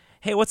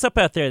Hey, what's up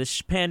out there? This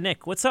is Pan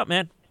Nick. What's up,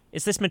 man?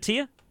 Is this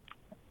Mattia?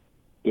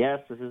 Yes,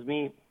 this is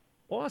me.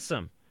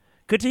 Awesome.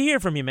 Good to hear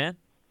from you, man.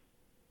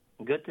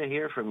 Good to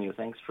hear from you.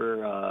 Thanks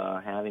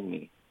for having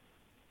me.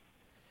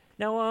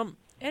 Now,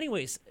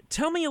 anyways,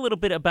 tell me a little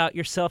bit about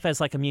yourself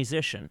as like a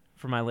musician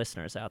for my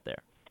listeners out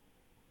there.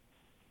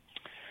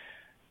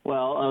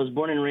 Well, I was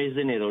born and raised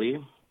in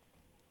Italy,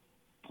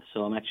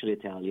 so I'm actually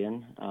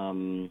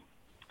Italian.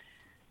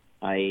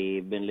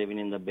 I've been living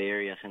in the Bay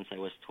Area since I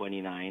was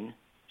 29,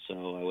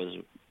 so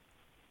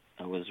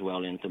I was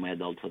well into my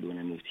adulthood when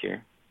I moved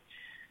here.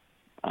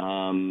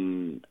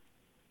 I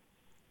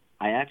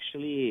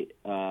actually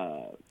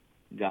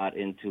got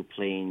into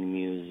playing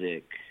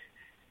music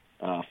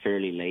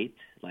fairly late.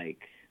 Like,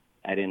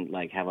 I didn't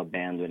have a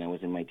band when I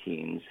was in my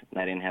teens.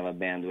 I didn't have a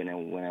band when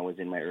I was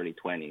in my early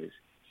 20s.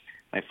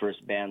 My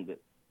first band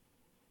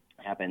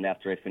happened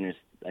after I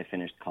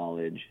finished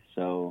college.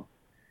 So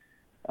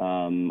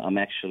I'm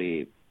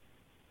actually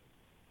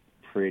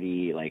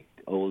pretty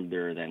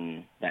older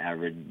than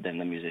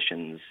the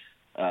musicians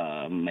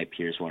my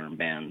peers who are in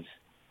bands.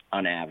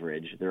 On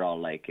average, they're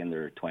all in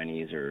their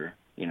 20s or.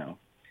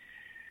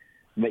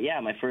 But yeah,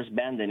 my first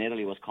band in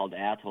Italy was called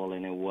Atoll,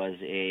 and it was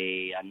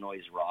a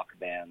noise rock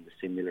band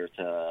similar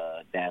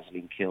to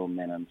Dazzling Kill,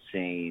 Men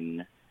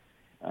Unsane.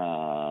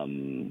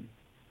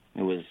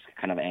 It was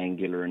kind of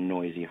angular and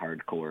noisy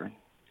hardcore.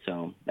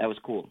 So that was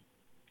cool.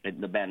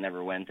 The band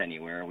never went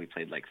anywhere. We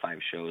played 5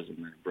 shows and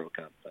then it broke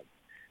up, but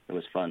it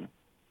was fun.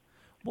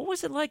 What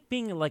was it like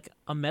being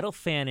a metal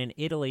fan in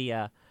Italy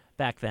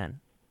back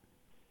then?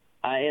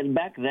 And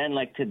back then,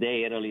 like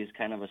today, Italy is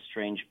kind of a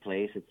strange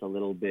place. It's a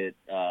little bit,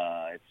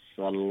 it's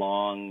a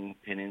long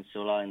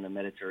peninsula in the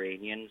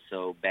Mediterranean,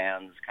 so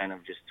bands kind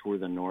of just tour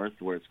the north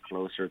where it's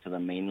closer to the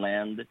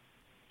mainland.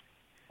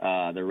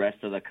 The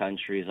rest of the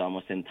country is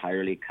almost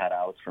entirely cut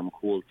out from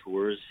cool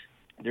tours.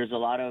 There's a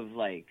lot of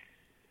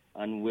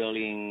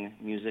unwilling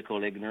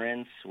musical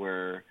ignorance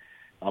where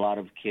a lot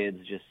of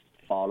kids just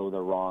follow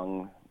the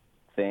wrong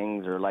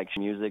things or like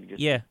music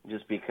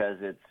just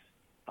because it's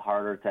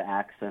harder to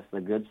access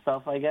the good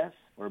stuff, I guess,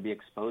 or be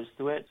exposed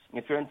to it.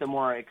 If you're into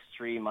more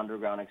extreme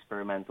underground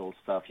experimental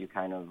stuff, you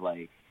kind of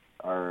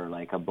are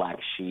like a black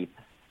sheep,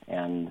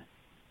 and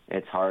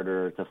it's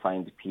harder to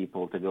find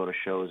people to go to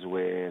shows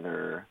with.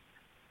 Or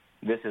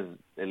this is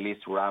at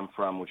least where I'm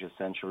from, which is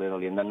central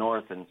Italy. In the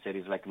north, in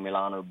cities like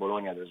Milan or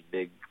Bologna, there's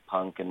big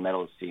punk and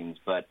metal scenes,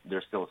 but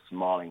they're still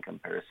small in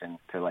comparison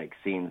to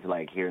scenes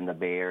here in the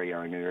Bay Area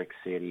or New York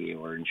City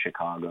or in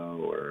Chicago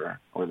or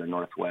the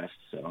Northwest.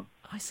 So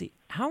I see.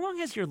 How long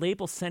has your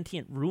label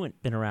Sentient Ruin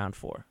been around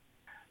for?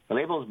 The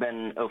label's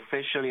been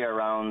officially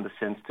around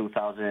since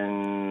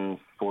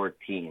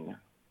 2014.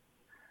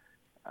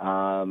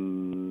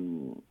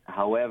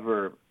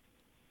 However,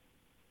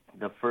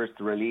 the first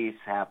release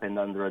happened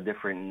under a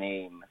different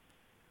name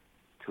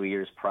 2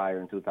 years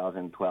prior in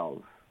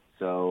 2012.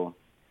 So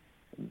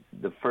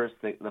the first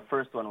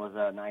one was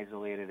an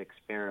isolated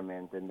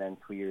experiment, and then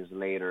 2 years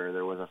later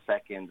there was a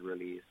second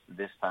release.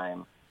 This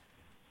time,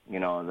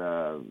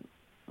 the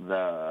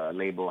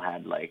label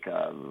had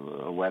a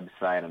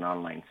website, an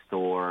online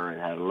store. It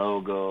had a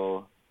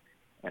logo.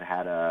 It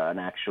had an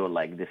actual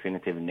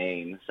definitive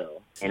name.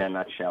 So in a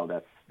nutshell,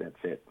 that's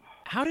it.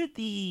 How did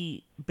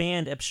the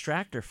band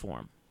Abstractor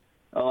form?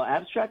 Oh,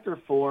 Abstractor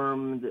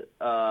formed.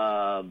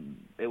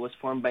 It was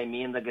formed by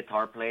me and the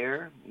guitar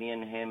player. Me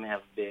and him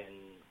have been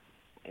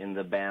in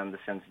the band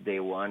since day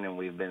one, and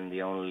we've been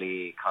the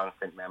only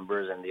constant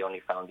members and the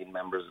only founding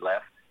members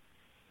left.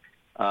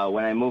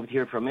 When I moved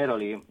here from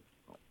Italy,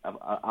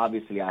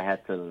 obviously I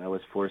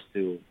was forced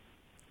to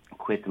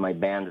quit my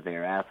band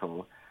there,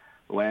 Atoll.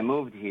 When I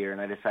moved here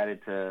and I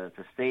decided to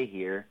stay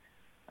here,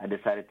 I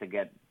decided to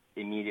get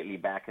immediately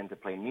back into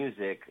playing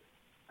music.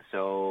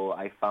 So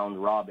I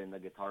found Robin, the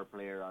guitar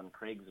player, on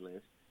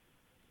Craigslist,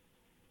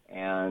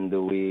 and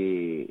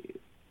we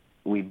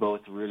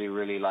both really,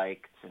 really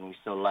liked, and we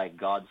still like,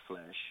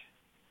 Godflesh.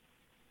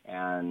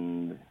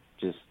 And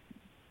just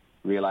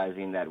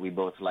realizing that we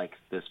both liked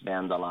this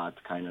band a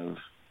lot kind of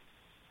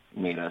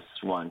made us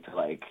want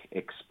to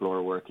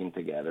explore working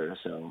together.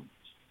 So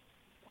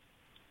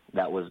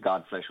that was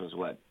Godflesh was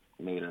what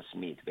made us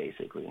meet,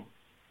 basically.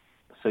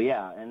 So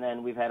yeah, and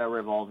then we've had a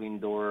revolving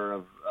door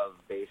of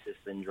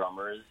bassists and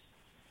drummers,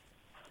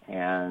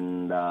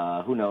 and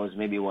who knows,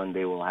 maybe one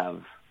day we'll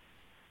have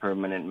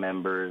permanent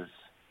members.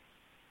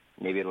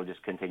 Maybe it'll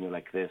just continue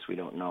like this. We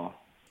don't know.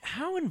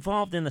 How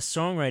involved in the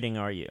songwriting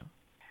are you?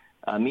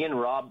 Me and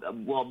Rob,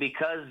 well,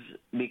 because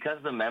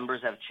the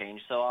members have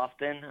changed so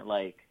often,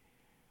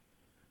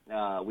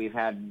 we've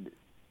had,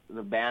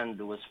 the band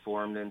was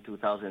formed in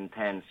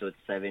 2010, so it's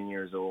 7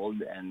 years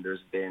old, and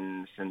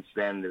since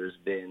then there's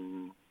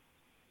been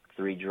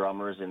 3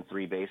 drummers and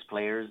 3 bass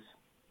players.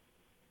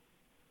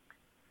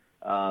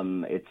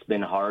 It's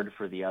been hard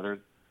for the other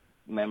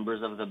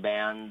members of the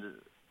band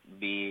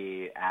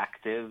be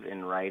active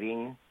in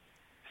writing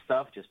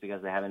stuff just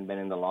because they haven't been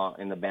in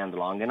the band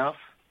long enough.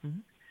 Mm-hmm.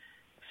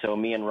 So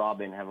me and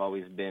Robin have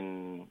always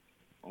been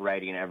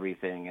writing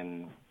everything,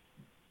 and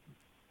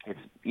it's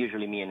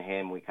usually me and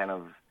him. We kind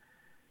of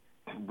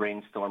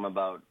brainstorm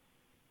about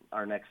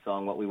our next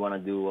song, what we want to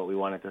do, what we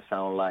want it to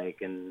sound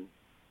like, and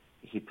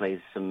he plays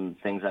some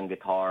things on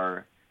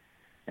guitar,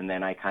 and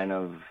then I kind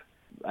of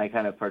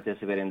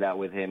participate in that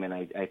with him, and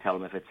I tell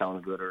him if it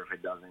sounds good or if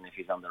it doesn't, if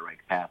he's on the right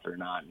path or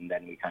not, and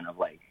then we kind of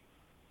like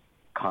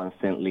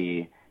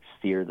constantly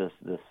steer this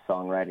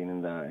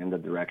songwriting in the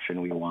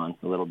direction we want,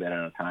 a little bit at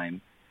a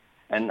time.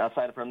 And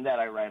aside from that,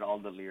 I write all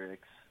the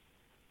lyrics,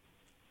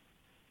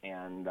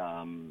 and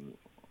I'm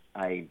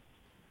the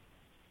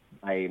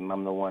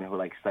one who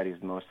like studies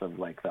most of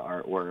like the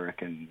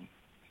artwork and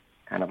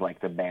kind of like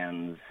the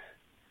band's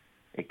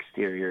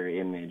exterior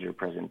image or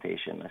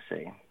presentation, let's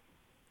say.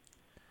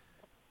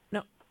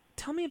 Now,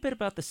 tell me a bit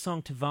about the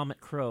song "To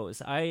Vomit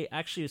Crows." I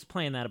actually was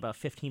playing that about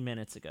 15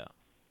 minutes ago.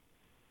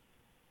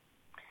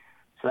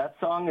 So that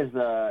song is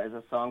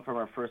a song from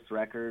our first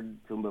record,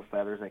 Tomb of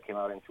Feathers, that came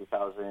out in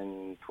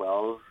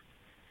 2012.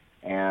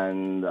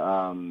 And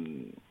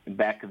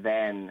back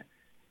then,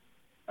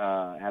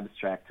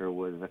 Abstractor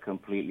was a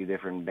completely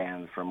different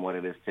band from what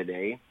it is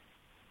today.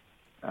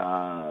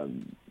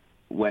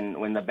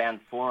 When the band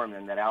formed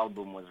and that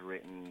album was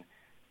written,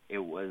 it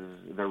was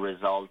the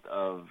result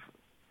of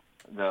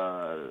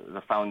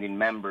the founding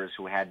members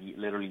who had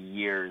literally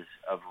years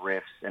of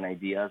riffs and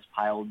ideas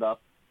piled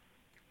up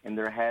in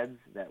their heads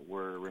that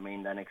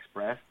remained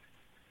unexpressed.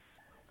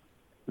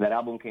 That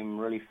album came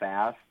really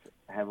fast,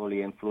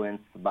 heavily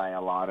influenced by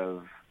a lot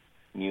of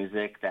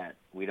music that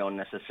we don't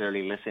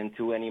necessarily listen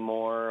to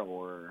anymore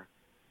or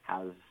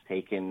has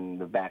taken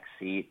the back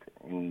seat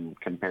in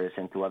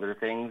comparison to other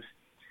things.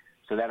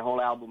 So that whole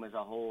album as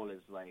a whole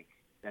is like,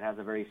 it has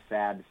a very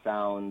sad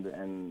sound,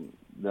 and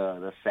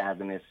the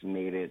sadness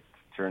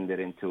turned it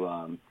into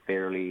a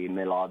fairly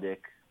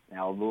melodic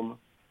album.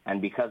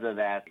 And because of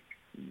that,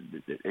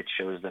 it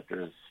shows that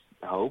there's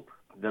hope.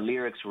 The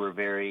lyrics were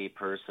very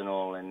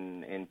personal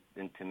and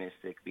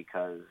intimistic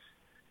because,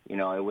 you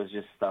know, it was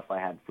just stuff I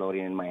had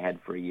floating in my head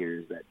for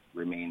years that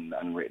remained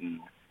unwritten.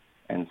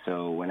 And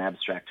so when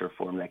Abstractor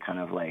formed, I kind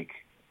of like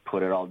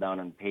put it all down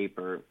on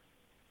paper.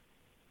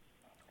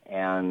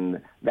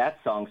 And that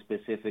song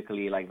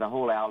specifically, like the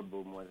whole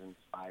album was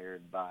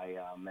inspired by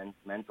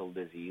mental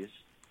disease.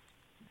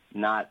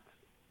 Not,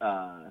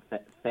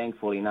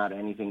 thankfully, not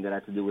anything that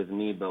had to do with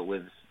me, but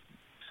with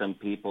some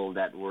people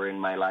that were in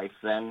my life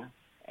then,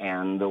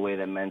 and the way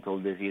that mental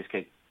disease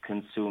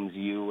consumes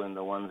you and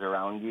the ones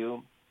around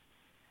you.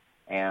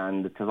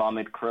 And To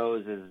Vomit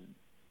Crows is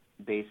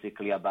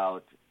basically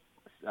about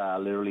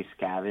literally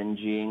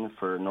scavenging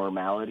for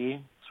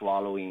normality,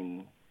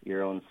 swallowing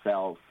your own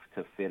self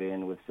to fit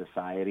in with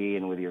society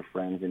and with your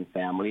friends and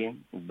family,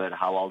 but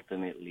how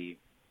ultimately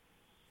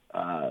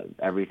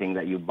everything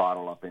that you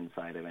bottle up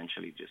inside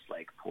eventually just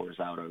like pours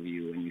out of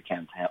you and you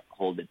can't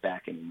hold it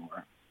back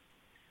anymore.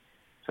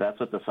 So that's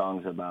what the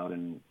song's about,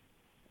 and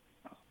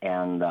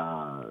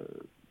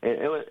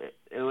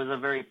it was a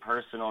very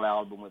personal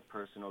album with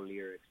personal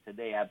lyrics.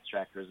 Today,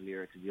 Abstractor's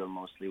lyrics deal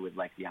mostly with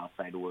like the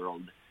outside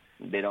world.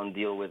 They don't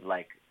deal with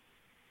like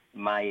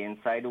my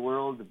inside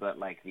world, but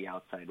like the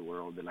outside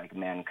world, like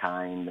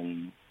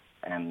mankind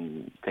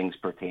and things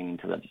pertaining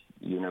to the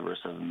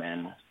universe of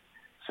men.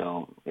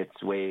 So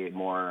it's way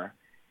more.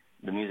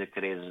 The music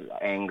today is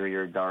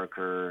angrier,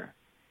 darker,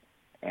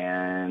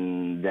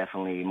 and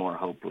definitely more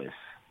hopeless.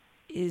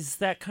 Is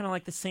that kind of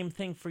like the same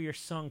thing for your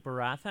song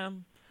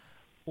Baratham?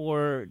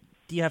 Or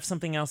do you have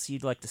something else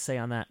you'd like to say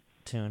on that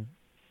tune?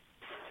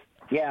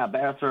 Yeah,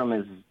 Baratham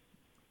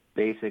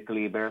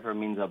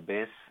means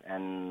abyss,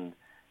 and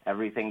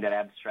everything that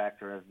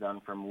Abstractor has done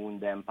from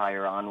Wound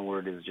Empire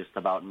onward is just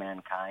about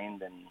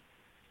mankind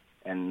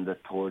and the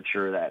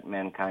torture that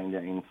mankind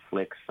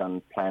inflicts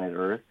on planet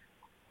Earth,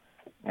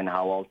 and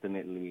how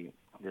ultimately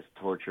this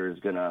torture is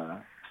going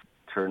to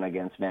turn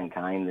against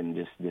mankind and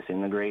just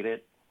disintegrate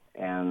it.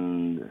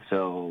 And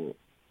so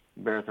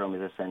Baratham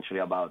is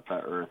essentially about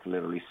the Earth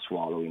literally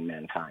swallowing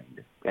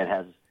mankind. It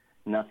has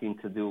nothing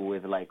to do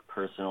with like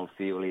personal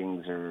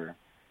feelings or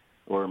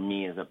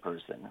me as a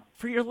person.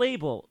 For your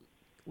label,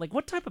 like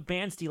what type of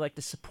bands do you like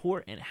to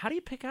support, and how do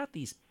you pick out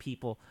these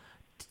people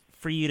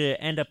for you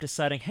to end up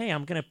deciding, hey,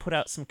 I'm going to put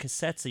out some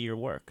cassettes of your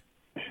work?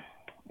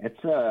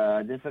 It's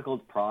a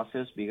difficult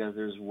process because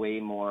there's way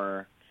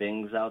more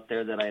things out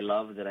there that I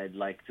love that I'd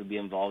like to be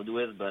involved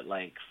with, but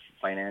like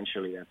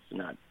financially that's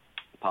not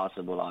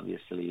possible,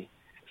 obviously.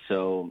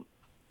 So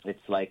it's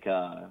like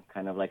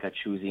kind of like a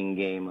choosing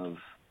game of,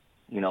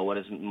 you know, what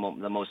is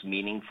the most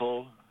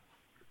meaningful.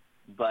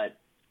 But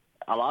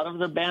a lot of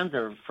the bands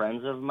are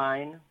friends of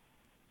mine,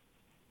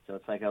 so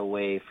it's like a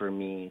way for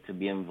me to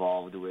be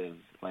involved with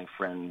my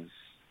friends'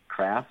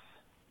 crafts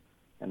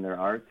and their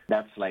art.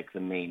 That's like the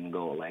main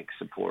goal, like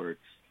support,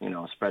 you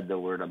know, spread the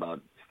word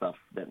about stuff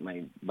that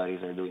my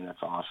buddies are doing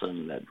that's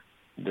awesome, that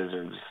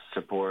deserves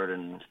support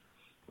and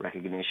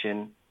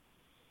recognition.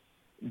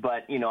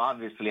 But, you know,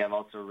 obviously I've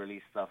also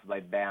released stuff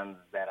by bands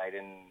that I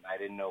didn't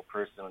know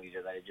personally,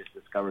 that I just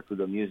discovered through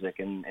the music.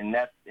 And in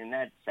that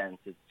sense,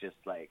 it's just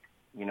like,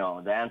 you know,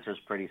 the answer is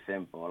pretty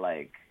simple.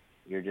 Like,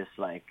 you're just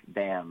like,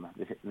 damn,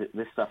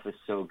 this stuff is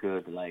so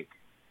good. Like,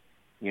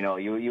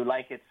 you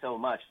like it so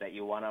much that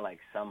you want to like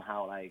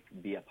somehow like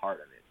be a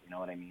part of it. You know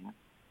what I mean?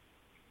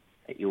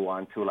 That you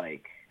want to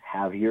like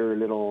have your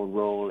little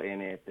role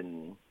in it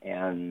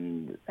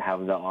and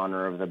have the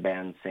honor of the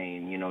band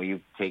saying, you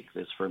take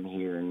this from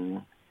here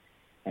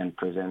and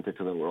present it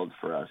to the world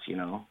for us,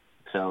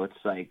 So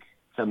it's like,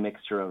 it's a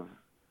mixture of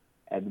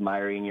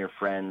admiring your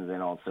friends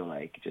and also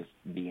like just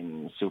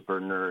being super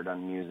nerd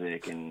on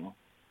music and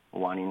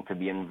wanting to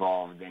be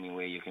involved any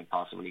way you can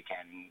possibly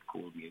can in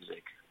cool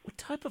music. What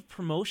type of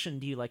promotion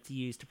do you like to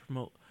use to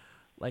promote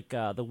like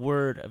the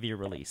word of your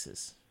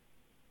releases?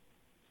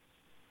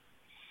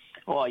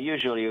 Well,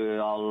 usually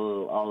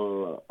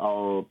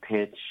I'll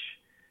pitch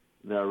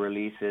the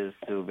releases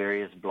to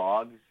various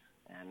blogs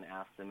and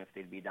ask them if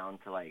they'd be down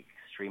to like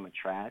stream a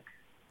track.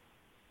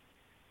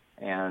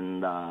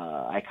 And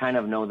I kind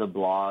of know the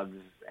blogs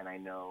and I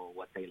know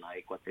what they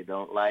like, what they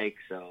don't like.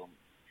 So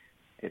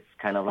it's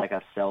kind of like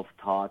a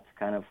self-taught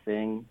kind of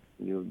thing.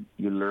 You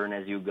learn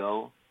as you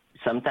go.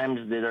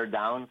 Sometimes they're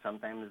down,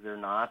 sometimes they're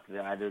not.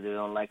 Either they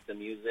don't like the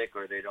music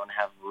or they don't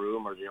have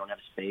room or they don't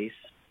have space.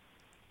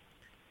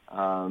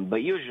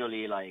 But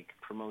usually, like,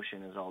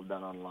 promotion is all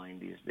done online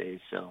these days,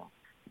 so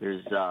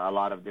there's a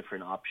lot of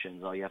different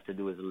options. All you have to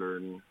do is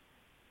learn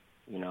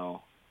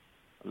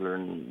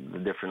the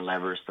different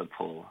levers to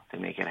pull to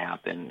make it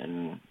happen,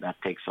 and that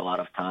takes a lot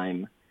of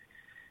time.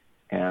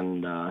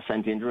 And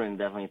Sentient Ruin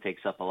definitely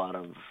takes up a lot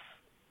of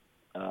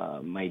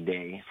my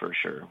day for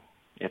sure.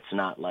 It's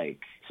not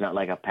like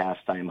a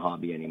pastime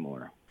hobby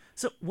anymore.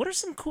 So, what are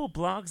some cool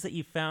blogs that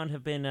you found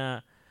have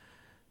been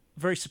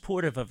very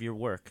supportive of your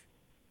work,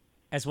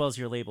 as well as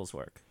your label's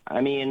work?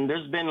 I mean,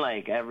 there's been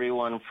like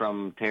everyone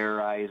from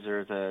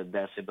Terrorizer to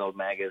Decibel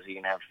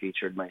Magazine have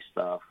featured my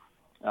stuff.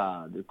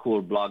 The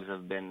cool blogs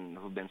who've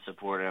been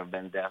supportive have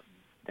been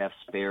Deaf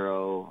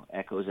Sparrow,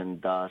 Echoes and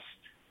Dust,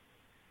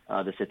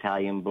 this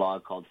Italian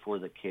blog called For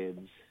the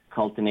Kids.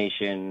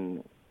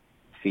 Cultination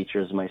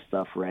features my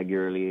stuff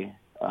regularly.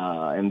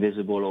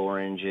 Invisible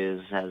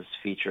Oranges has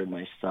featured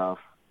my stuff.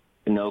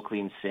 No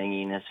Clean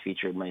Singing has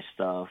featured my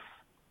stuff.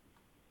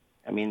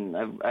 I mean,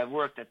 I've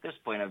worked at this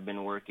point. I've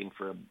been working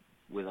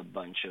with a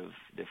bunch of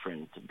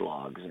different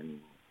blogs, and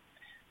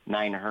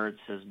 9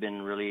 Hertz has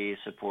been really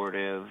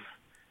supportive.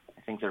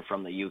 I think they're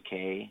from the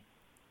UK.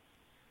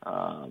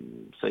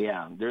 So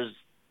yeah,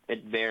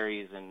 it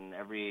varies, and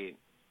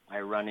I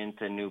run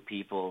into new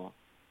people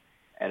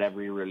at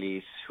every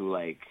release who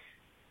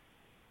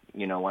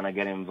want to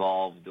get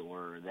involved,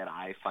 or that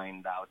I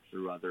find out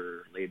through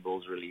other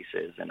labels'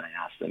 releases, and I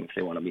ask them if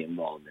they want to be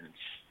involved, and it's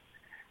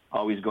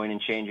always going in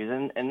changes.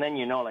 And then,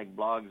 like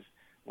blogs,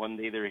 one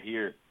day they're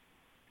here,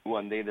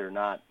 one day they're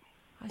not.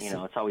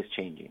 It's always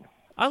changing.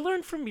 I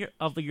learned from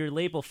your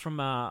label from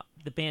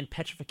the band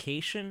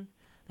Petrification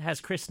that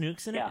has Chris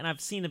Nukes in it, and I've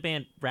seen the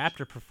band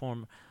Raptor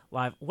perform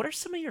live. What are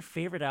some of your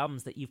favorite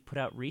albums that you've put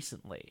out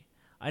recently?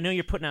 I know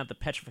you're putting out the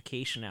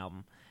Petrification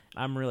album.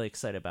 I'm really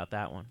excited about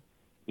that one.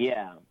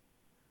 Yeah,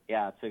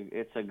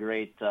 it's a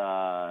great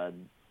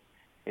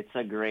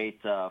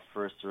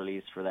first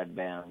release for that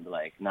band.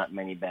 Like, not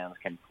many bands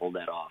can pull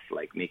that off,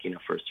 like making a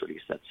first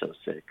release that's so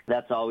sick.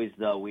 That's always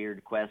the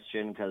weird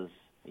question, because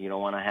you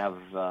don't want to have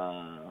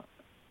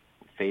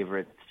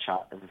favorite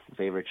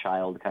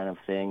child kind of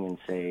thing and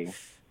say,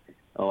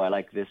 oh, I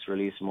like this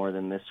release more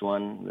than this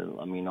one.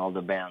 I mean, all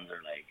the bands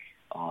are like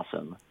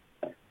awesome.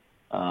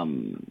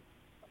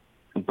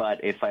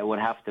 But if I would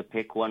have to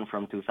pick one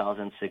from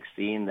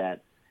 2016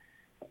 that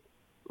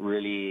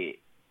really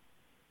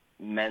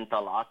meant a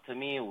lot to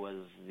me,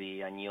 was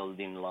the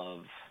Unyielding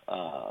Love,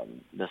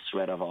 the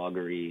Sweat of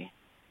Augury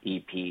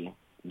EP,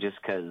 just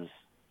because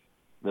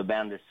the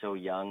band is so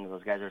young.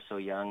 Those guys are so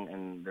young,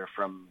 and they're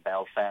from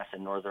Belfast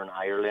in Northern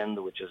Ireland,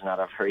 which is not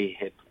a very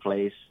hip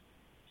place.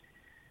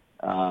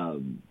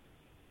 And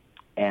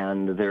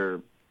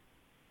they're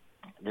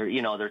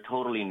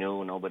totally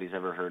new. Nobody's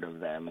ever heard of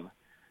them.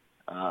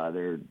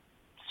 They're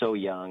so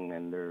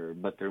young,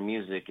 but their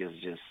music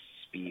just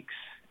speaks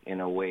in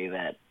a way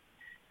that,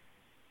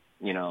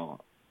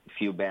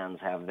 few bands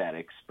have that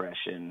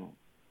expression.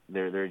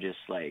 They're just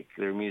like,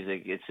 their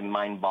music, it's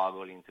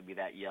mind-boggling to be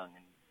that young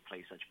and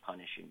play such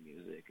punishing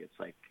music. It's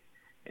like,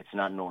 it's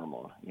not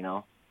normal,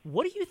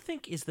 What do you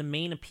think is the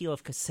main appeal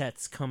of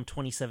cassettes come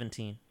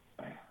 2017?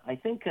 I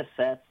think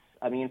cassettes,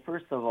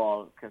 first of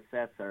all,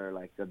 cassettes are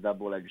like the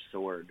double-edged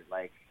sword.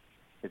 Like,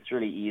 it's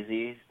really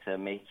easy to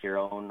make your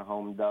own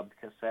home-dubbed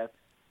cassettes,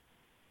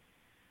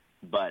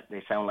 but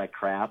they sound like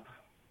crap,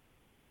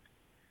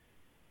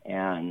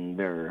 and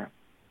they're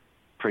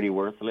pretty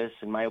worthless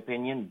in my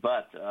opinion.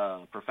 But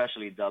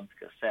professionally dubbed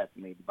cassette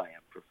made by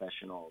a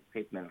professional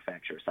tape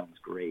manufacturer sounds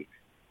great.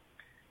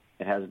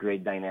 It has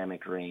great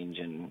dynamic range,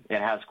 and it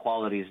has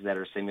qualities that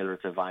are similar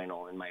to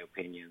vinyl in my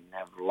opinion. They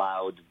have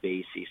loud,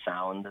 bassy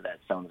sound that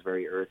sounds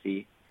very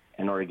earthy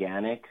and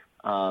organic.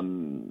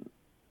 And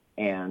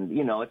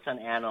it's an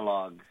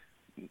analog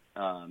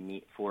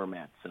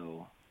format,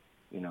 so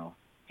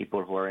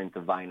people who are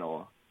into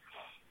vinyl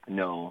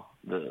know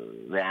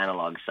the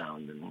analog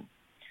sound, and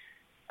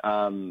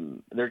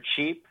They're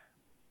cheap,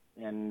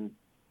 and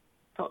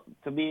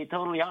to be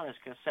totally honest,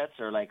 cassettes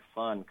are like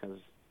fun because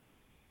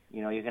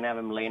you can have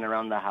them laying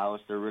around the house.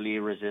 They're really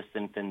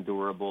resistant and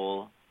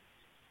durable.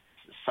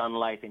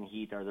 Sunlight and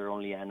heat are their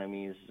only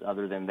enemies.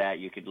 Other than that,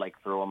 you could like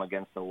throw them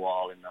against the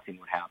wall and nothing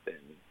would happen.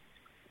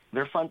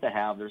 They're fun to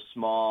have. They're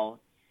small.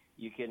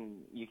 You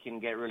can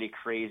get really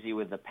crazy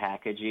with the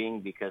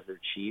packaging because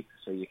they're cheap,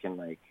 so you can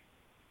like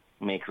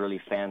make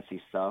really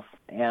fancy stuff.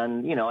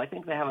 And I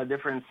think they have a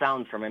different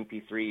sound from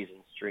MP3s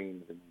and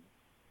streams, and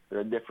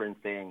they're a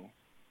different thing.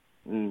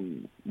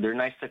 They're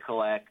nice to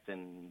collect,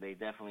 and they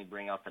definitely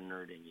bring out the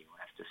nerd in you,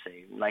 I have to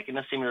say, like in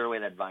a similar way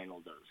that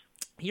vinyl does.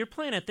 You're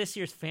playing at this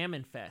year's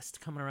Famine Fest,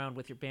 coming around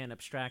with your band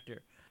Abstractor.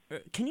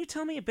 Can you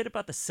tell me a bit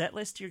about the set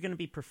list you're going to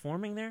be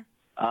performing there?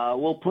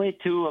 We'll play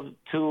the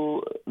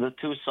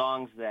two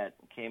songs that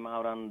came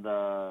out on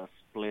the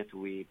split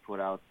we put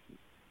out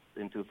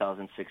in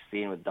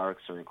 2016 with Dark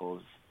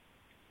Circles.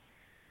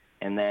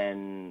 And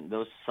then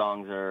those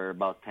songs are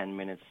about 10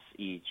 minutes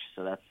each,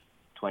 so that's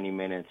 20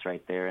 minutes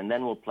right there. And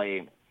then we'll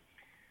play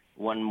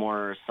one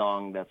more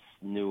song that's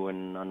new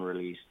and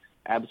unreleased.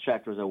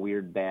 Abstract was a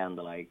weird band.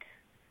 Like,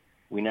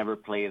 we never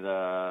play at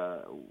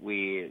a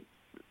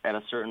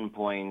certain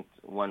point,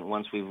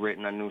 once we've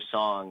written a new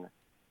song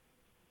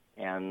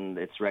and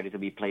it's ready to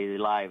be played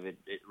live, it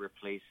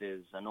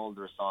replaces an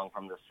older song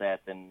from the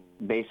set. And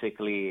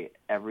basically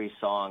every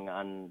song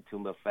on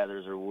Tomb of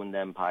Feathers or Wound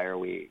Empire,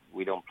 we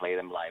don't play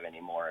them live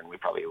anymore, and we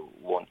probably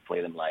won't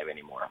play them live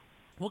anymore.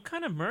 What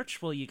kind of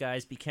merch will you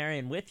guys be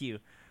carrying with you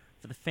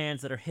for the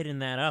fans that are hitting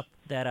that up,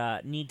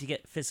 that need to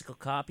get physical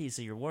copies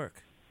of your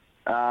work?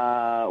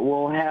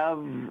 We'll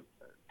have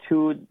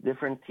 2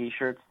 different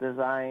T-shirts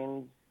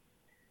designed,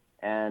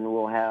 and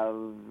we'll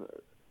have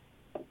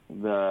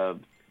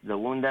the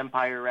Wound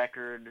Empire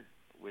record,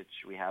 which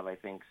we have, I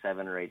think,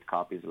 7 or 8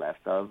 copies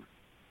left of.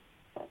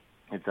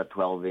 It's a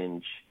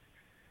 12-inch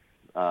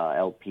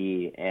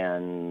LP,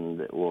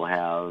 and we'll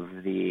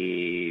have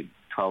the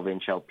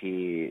 12-inch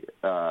LP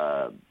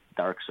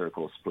Dark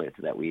Circle split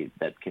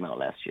that came out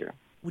last year.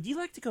 Would you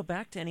like to go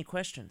back to any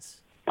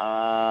questions?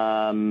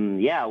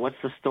 Yeah, what's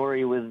the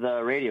story with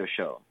the radio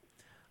show?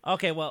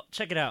 Okay, well,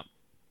 check it out.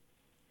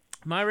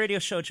 My radio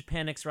show,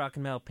 Japan X Rock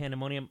and Metal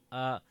Pandemonium,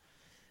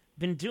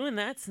 been doing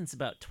that since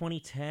about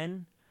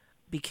 2010.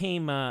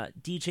 Became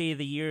DJ of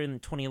the Year in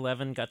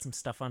 2011, got some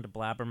stuff onto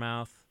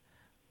Blabbermouth.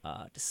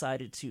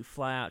 Decided to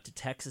fly out to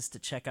Texas to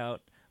check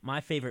out my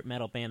favorite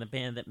metal band, the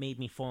band that made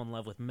me fall in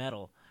love with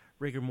metal,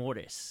 Rigor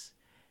Mortis.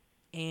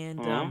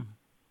 And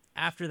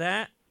after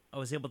that, I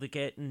was able to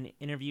get an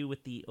interview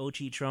with the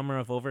OG drummer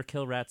of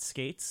Overkill, Rat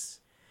Skates,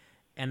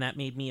 and that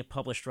made me a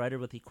published writer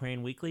with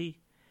Aquarian Weekly,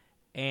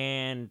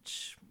 and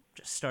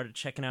just started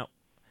checking out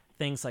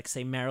things like,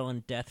 say,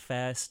 Maryland Death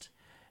Fest,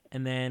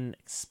 and then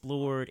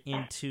explored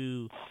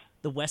into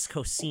the West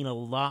Coast scene a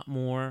lot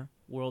more,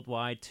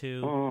 worldwide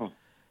too,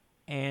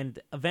 and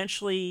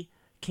eventually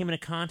came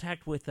into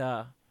contact with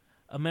a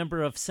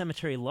member of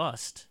Cemetery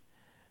Lust,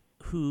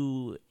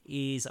 who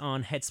is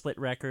on Headsplit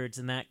Records,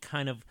 and that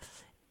kind of,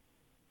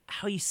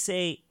 how you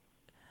say,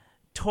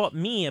 taught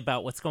me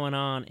about what's going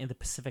on in the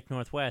Pacific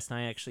Northwest. And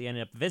I actually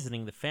ended up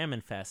visiting the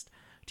Famine Fest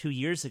 2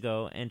 years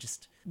ago and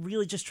just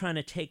trying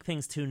to take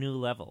things to a new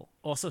level.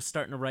 Also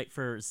starting to write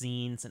for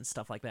zines and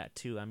stuff like that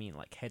too. I mean,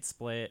 like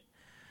Headsplit,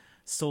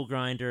 Soul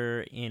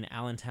Grinder in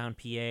Allentown,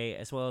 PA,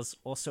 as well as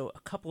also a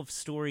couple of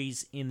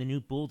stories in the new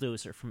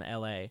Bulldozer from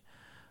LA.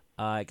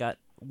 I got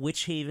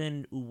Witch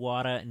Haven,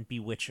 Uwata, and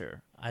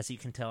Bewitcher. As you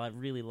can tell, I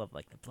really love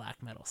like the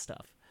black metal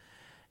stuff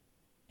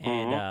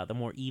and the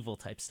more evil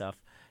type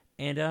stuff.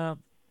 And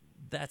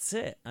that's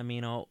it. I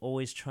mean, I'm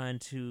always trying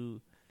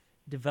to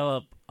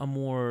develop a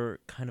more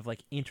kind of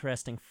like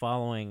interesting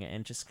following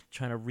and just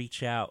trying to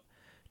reach out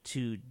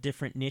to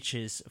different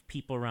niches of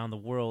people around the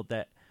world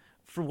that,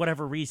 for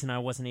whatever reason, I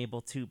wasn't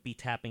able to be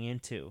tapping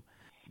into.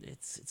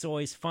 It's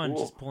always fun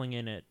just pulling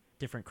in a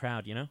different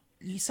crowd, you know?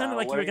 You sounded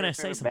like you were going to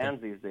say something.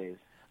 What are your favorite bands these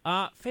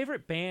days?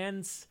 Favorite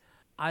bands,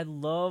 I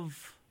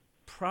love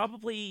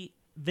probably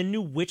the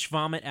new Witch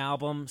Vomit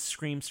album,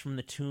 Screams from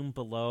the Tomb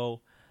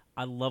Below.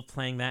 I love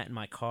playing that in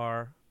my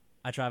car.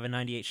 I drive a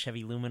 98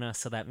 Chevy Lumina,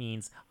 so that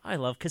means I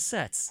love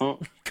cassettes,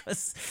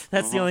 because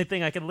that's the only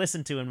thing I can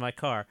listen to in my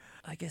car.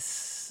 I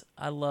guess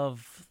I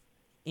love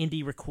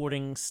indie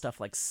recording stuff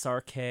like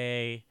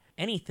Sarkay,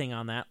 anything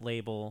on that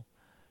label,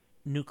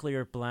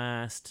 Nuclear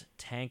Blast,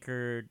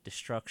 Tankard,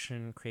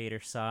 Destruction,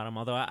 Creator Sodom.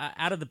 Although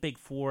out of the big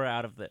 4,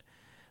 out of the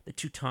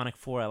Teutonic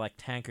 4, I like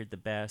Tankard the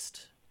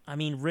best. I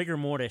mean, Rigor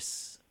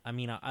Mortis, I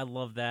mean, I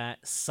love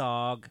that.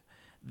 Sog,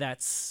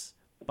 that's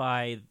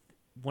by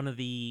one of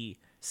the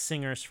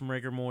singers from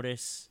Rigor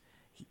Mortis,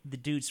 the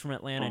dude's from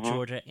Atlanta,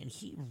 Georgia, and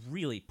he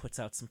really puts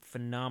out some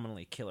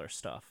phenomenally killer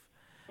stuff.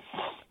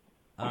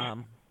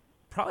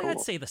 Probably I'd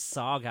say the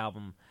Sog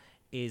album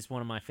is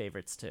one of my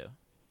favorites too.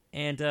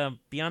 And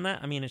beyond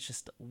that, I mean, it's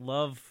just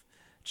love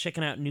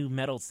checking out new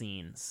metal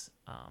scenes.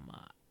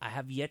 I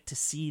have yet to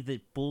see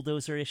the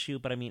Bulldozer issue,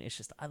 but I mean, it's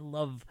just, I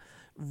love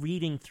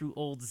reading through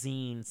old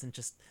zines and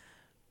just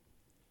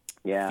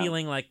Yeah.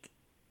 feeling like,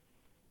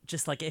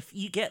 just like if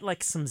you get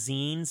like some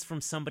zines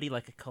from somebody,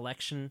 like a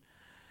collection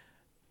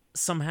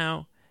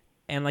somehow,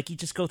 and like you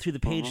just go through the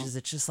Mm-hmm. pages,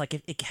 it's just like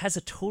it has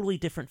a totally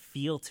different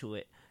feel to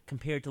it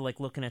compared to like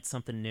looking at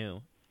something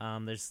new.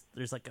 There's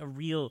like a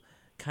real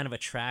kind of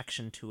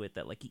attraction to it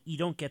that like you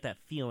don't get that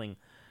feeling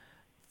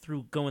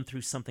through going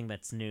through something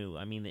that's new.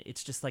 I mean,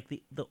 it's just like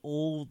the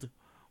old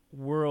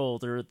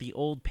world or the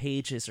old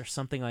pages or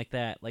something like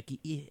that. Like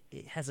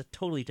it has a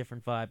totally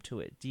different vibe to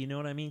it. Do you know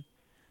what I mean?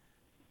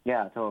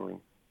 Yeah, totally.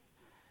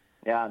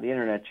 Yeah, the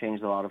internet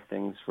changed a lot of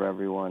things for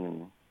everyone,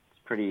 and it's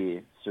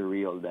pretty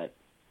surreal that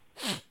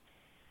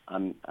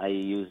I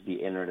use the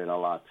internet a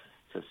lot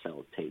to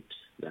sell tapes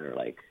that are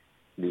like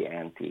the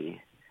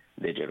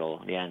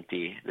anti-digital,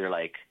 they're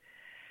like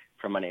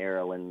from an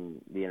era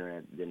when the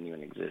internet didn't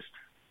even exist.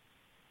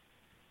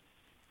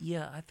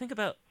 Yeah, I think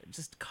about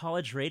just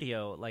college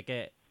radio, like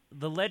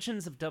the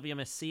legends of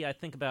WMSC. I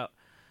think about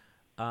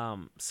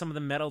some of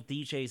the metal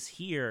DJs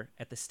here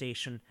at the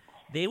station.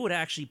 They would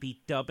actually be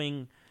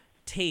dubbing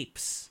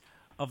tapes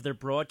of their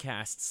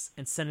broadcasts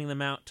and sending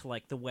them out to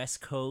like the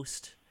West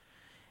Coast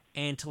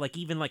and to like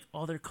even like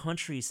other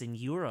countries in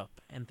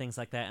Europe and things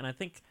like that. And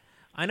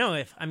I know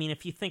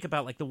if you think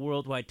about like the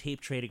worldwide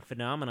tape trading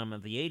phenomenon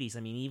of the 80s,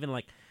 I mean even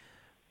like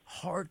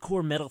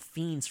hardcore metal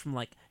fiends from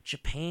like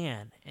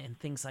Japan and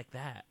things like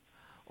that,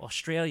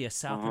 Australia,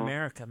 South Mm-hmm.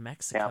 America, Yeah.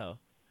 Mexico.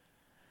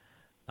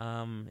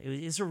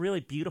 It was a really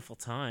beautiful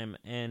time,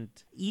 and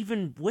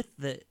even with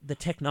the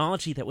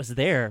technology that was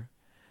there,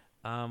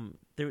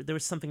 there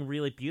was something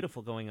really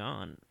beautiful going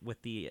on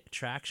with the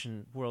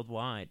attraction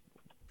worldwide.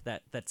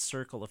 That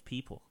circle of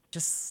people.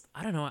 Just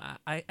I don't know.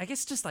 I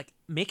guess just like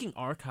making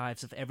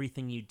archives of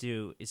everything you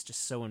do is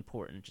just so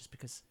important. Just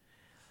because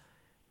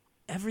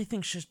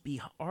everything should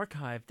be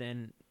archived,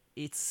 and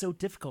it's so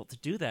difficult to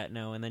do that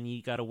now. And then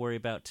you got to worry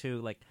about too,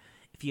 like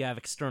if you have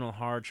external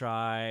hard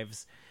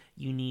drives,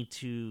 you need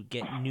to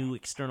get new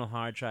external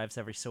hard drives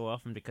every so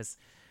often because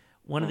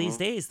one of these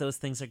Mm-hmm. days those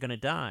things are going to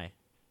die,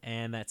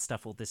 and that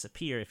stuff will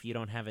disappear if you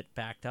don't have it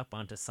backed up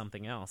onto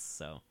something else.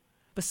 So,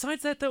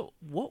 besides that, though,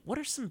 what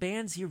are some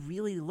bands you're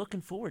really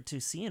looking forward to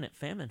seeing at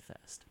Famine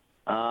Fest?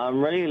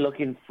 I'm really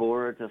looking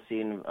forward to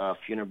seeing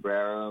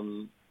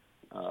Funebrarum,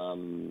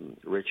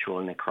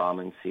 Ritual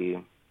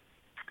Necromancy,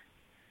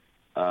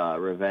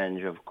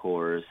 Revenge, of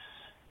course.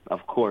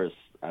 Of course,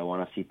 I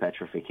want to see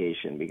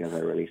Petrification because I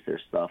released their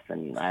stuff,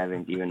 and I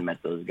haven't even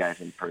met those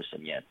guys in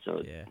person yet,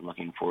 so Yeah. I'm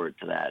looking forward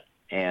to that.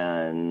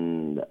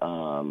 And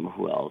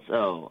who else?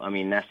 Oh, I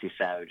mean, Nasty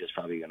Savage is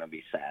probably going to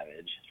be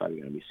savage. It's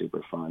probably going to be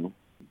super fun.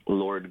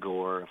 Lord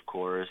Gore, of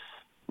course.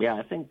 Yeah,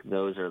 I think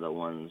those are the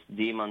ones.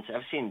 Demons.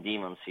 I've seen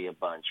Demons see a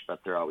bunch, but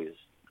they're always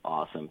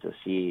awesome to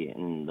see.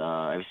 And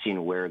I've seen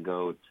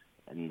Weregoat,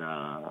 and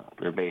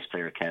their bass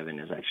player Kevin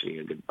is actually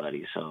a good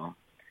buddy. So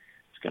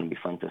it's going to be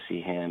fun to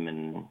see him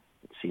and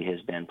see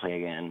his band play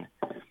again.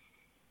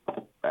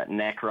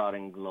 Necrot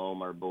and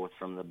Gloam are both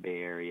from the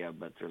Bay Area,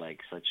 but they're like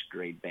such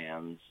great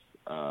bands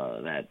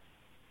that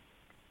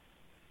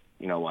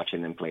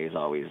watching them play is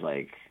always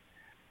like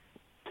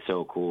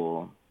so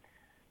cool.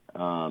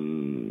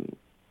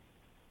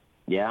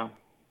 Yeah,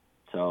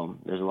 so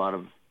there's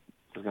going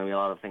to be a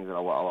lot of things that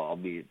I'll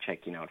be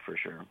checking out for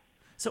sure.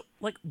 So,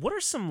 like, what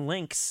are some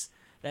links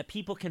that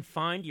people can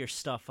find your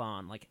stuff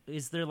on? Like,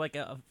 is there like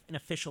an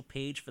official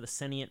page for the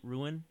Sentient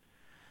Ruin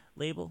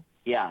label?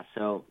 Yeah,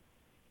 so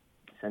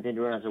Sentient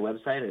Ruin has a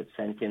website. It's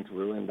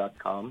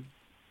sentientruin.com,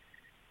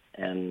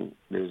 and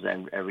there's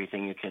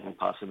everything you can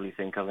possibly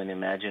think of and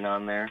imagine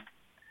on there.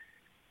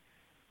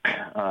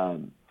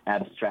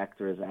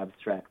 Abstractor is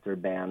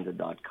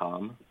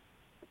abstractorband.com.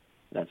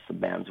 That's the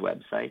band's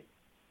website.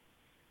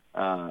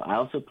 I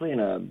also play in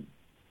a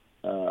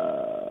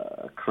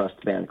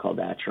crust band called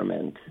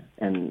Atrament,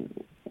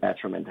 and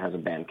Atrament has a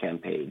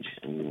Bandcamp page,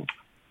 and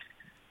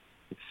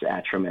it's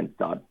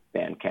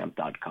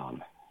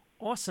atrament.bandcamp.com.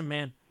 Awesome,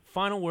 man.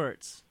 Final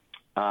words.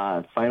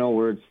 Final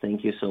words,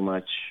 thank you so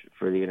much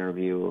for the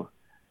interview.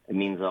 It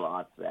means a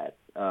lot that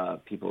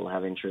people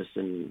have interest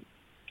in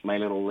my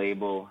little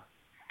label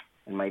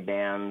and my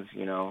bands,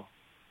 for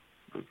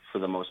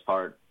the most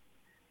part,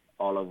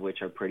 all of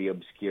which are pretty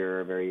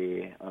obscure,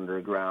 very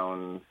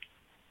underground,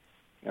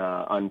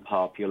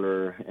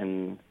 unpopular,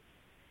 and,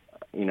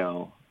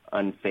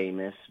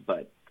 unfamous.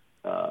 But,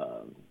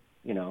 I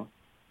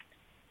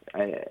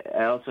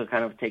also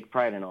kind of take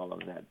pride in all of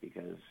that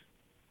because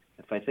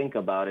if I think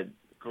about it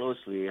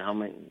closely, how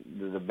many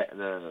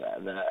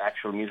the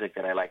actual music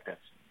that I like that's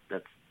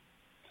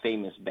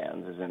famous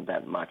bands isn't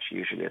that much.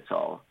 Usually it's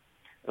all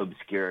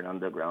obscure and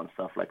underground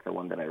stuff like the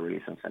one that I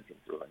released on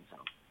Sentient Ruin. So,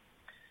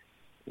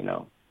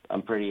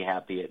 I'm pretty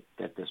happy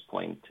at this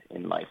point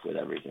in life with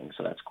everything,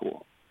 so that's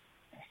cool.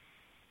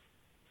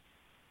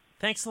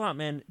 Thanks a lot,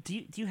 man.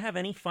 Do you have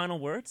any final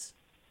words?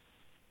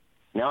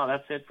 No,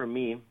 that's it for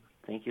me.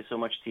 Thank you so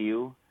much to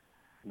you.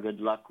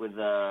 Good luck with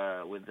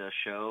the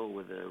show,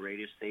 with the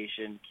radio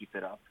station. Keep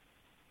it up,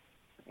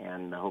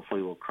 and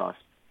hopefully we'll cross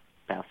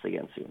paths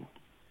again soon.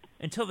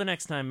 Until the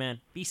next time, man,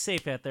 be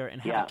safe out there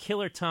and have a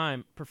killer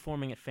time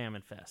performing at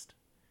Famine Fest.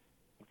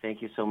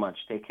 Thank you so much.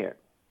 Take care.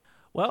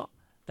 Well,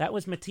 that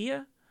was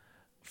Mattia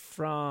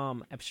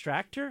from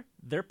Abstractor.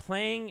 They're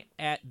playing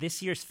at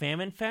this year's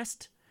Famine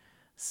Fest.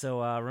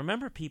 So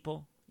remember,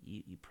 people,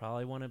 you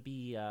probably want to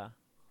be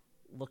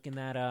looking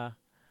that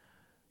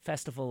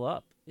festival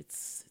up.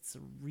 It's a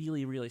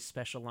really, really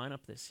special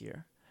lineup this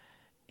year.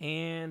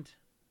 And